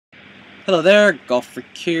Hello there, Golf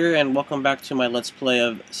Freak here, and welcome back to my Let's Play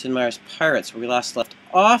of Sid Meier's Pirates, where we last left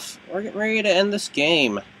off. We're getting ready to end this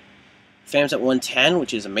game. Fam's at 110,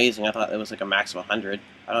 which is amazing. I thought it was like a max of 100.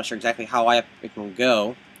 I'm not sure exactly how high it can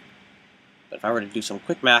go, but if I were to do some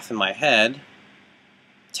quick math in my head,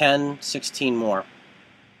 10, 16 more.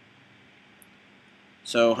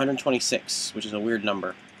 So 126, which is a weird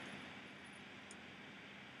number.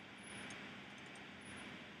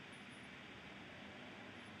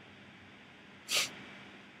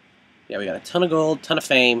 Yeah, we got a ton of gold, ton of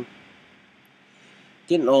fame.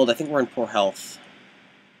 Getting old. I think we're in poor health.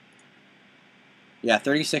 Yeah,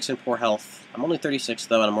 36 in poor health. I'm only 36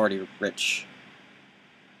 though, and I'm already rich.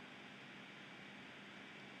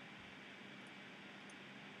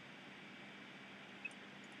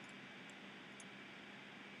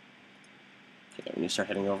 Okay, when you start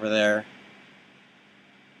heading over there.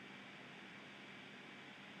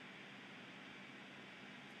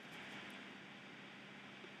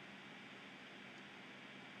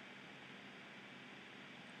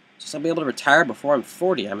 I'll be able to retire before I'm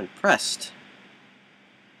 40. I'm impressed.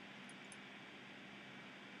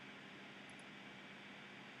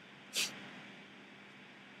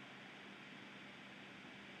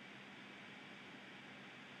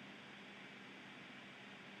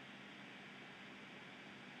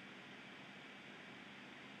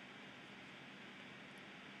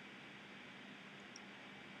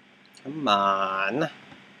 Come on.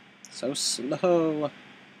 So slow.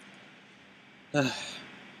 You're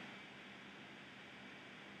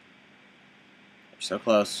so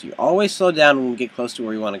close. You always slow down when we get close to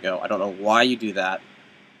where you want to go. I don't know why you do that.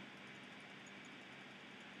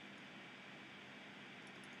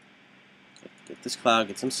 Get this cloud,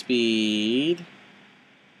 get some speed.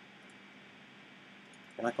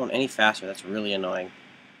 You're not going any faster. That's really annoying.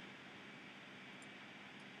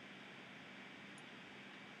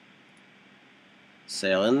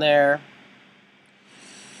 Sail in there.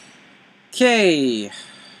 Okay.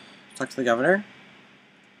 Talk to the governor.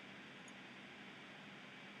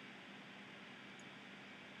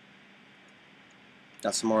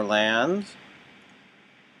 Got some more land.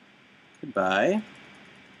 Goodbye.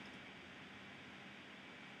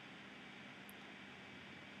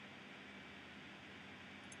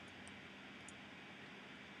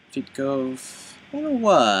 Fleet Cove. You know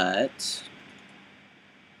what?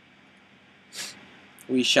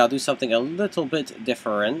 We shall do something a little bit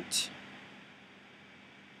different.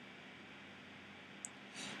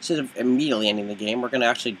 Instead of immediately ending the game, we're going to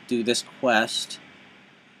actually do this quest.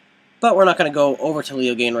 But we're not going to go over to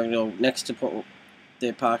Leo again. We're going to go next to Port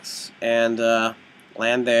Depax and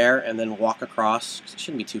land there and then walk across. 'Cause it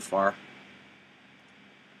shouldn't be too far.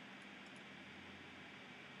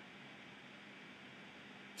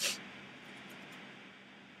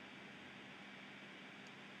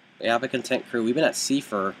 We have a content crew. We've been at sea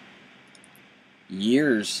for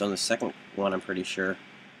years on the second one, I'm pretty sure.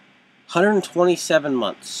 127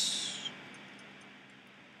 months.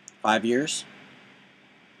 5 years.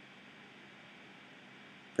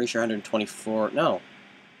 Pretty sure 124. No.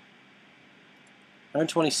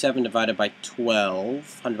 127 divided by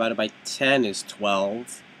 12. Divided by 10 is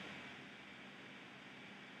 12.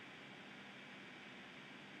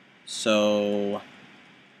 So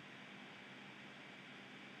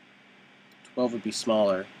 12 would be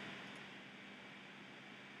smaller.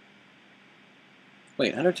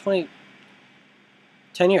 Wait, 120...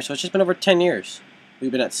 10 years, so it's just been over 10 years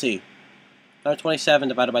we've been at sea. 127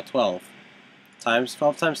 divided by 12. Times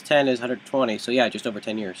 12 times 10 is 120, so yeah, just over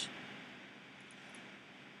 10 years.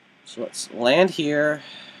 So let's land here.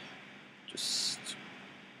 Just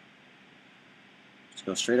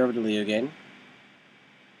go straight over to Leo again.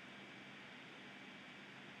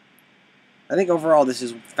 I think overall this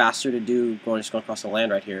is faster to do just going across the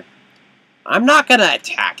land right here. I'm not gonna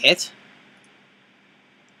attack it.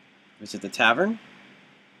 Visit the tavern.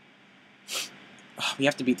 Oh, we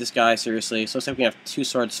have to beat this guy, seriously. So looks like we have 2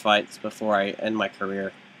 swords fights before I end my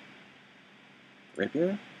career.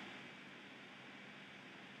 Rapier?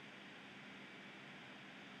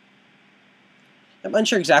 I'm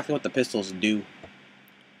unsure exactly what the pistols do.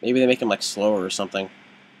 Maybe they make them like slower or something.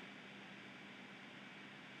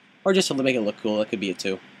 Or just to make it look cool, that could be it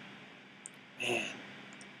too. Man.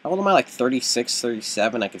 How old am I? Like 36,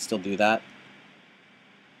 37? I could still do that.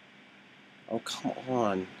 Oh, come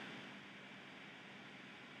on.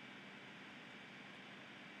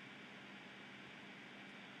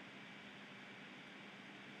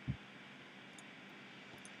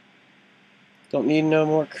 Don't need no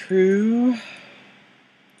more crew.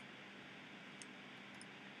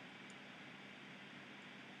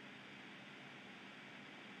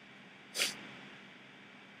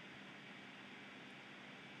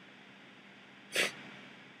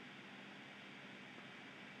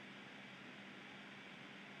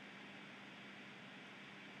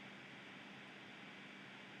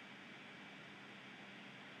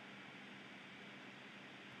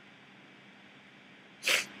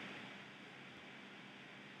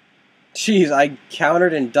 Jeez, I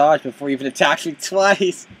countered and dodged before you even attacked me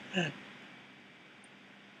twice.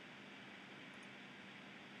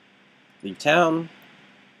 Leave town.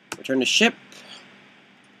 Return to ship.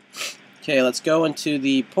 Okay, let's go into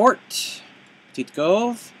the port. Petite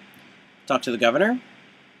Cove. Talk to the governor.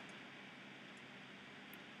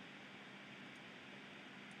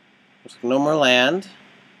 No more land.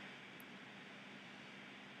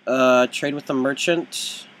 Trade with the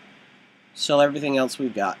merchant. Sell everything else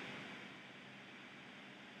we've got.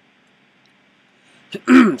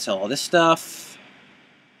 Sell all this stuff.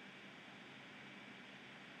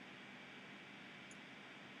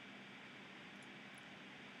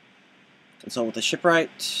 Consult with the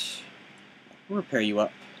shipwright. We'll repair you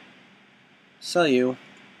up. Sell you.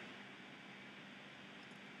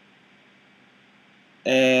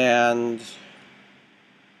 And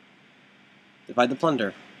divide the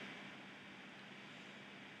plunder.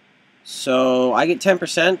 So I get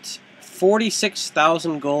 10%,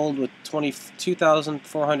 46,000 gold with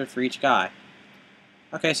 22,400 for each guy.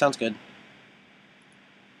 Okay, sounds good.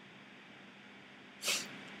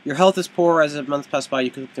 Your health is poor. As the months pass by, you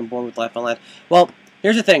could become bored with life on land. Well,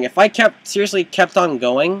 here's the thing. If I seriously kept on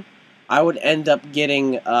going, I would end up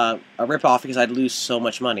getting a rip-off because I'd lose so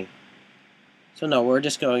much money. So no, we're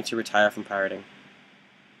just going to retire from pirating.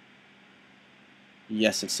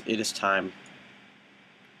 Yes, it is time.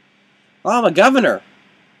 Oh, I'm a governor!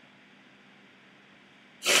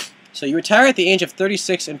 So you retire at the age of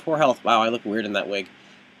 36 in poor health. Wow, I look weird in that wig.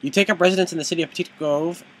 You take up residence in the city of Petite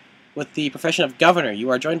Grove with the profession of governor. You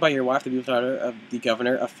are joined by your wife, the beautiful daughter of the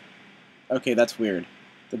governor of... Okay, that's weird.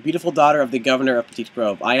 The beautiful daughter of the governor of Petite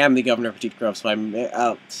Grove. I am the governor of Petite Grove, so I'm...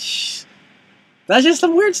 that's just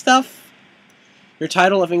some weird stuff. Your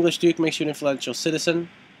title of English Duke makes you an influential citizen.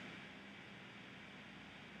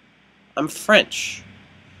 I'm French.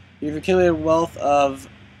 You've accumulated wealth of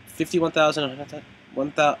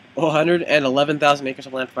 111,000 acres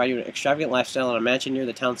of land, provide you an extravagant lifestyle and a mansion near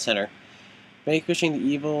the town center. Vanquishing the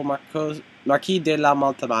evil Marquis de la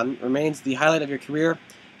Montauban remains the highlight of your career.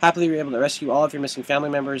 Happily, you're able to rescue all of your missing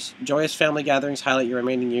family members. Joyous family gatherings highlight your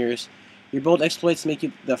remaining years. Your bold exploits make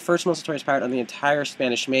you the first most notorious pirate on the entire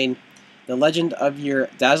Spanish Main. The legend of your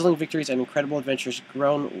dazzling victories and incredible adventures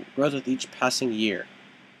grows with each passing year.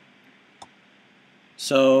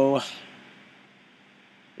 So,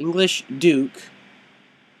 English Duke.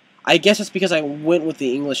 I guess it's because I went with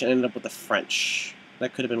the English and ended up with the French.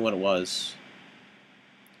 That could have been what it was.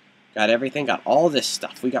 Got everything, got all this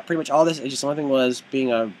stuff. We got pretty much all this. It's just the only thing was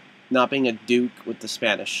not being a Duke with the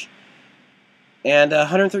Spanish. And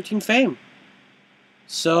 113 fame.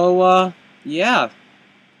 So, yeah.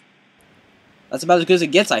 That's about as good as it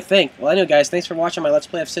gets, I think. Well, anyway, guys, thanks for watching my Let's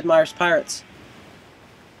Play of Sid Meier's Pirates.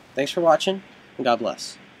 Thanks for watching, and God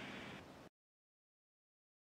bless.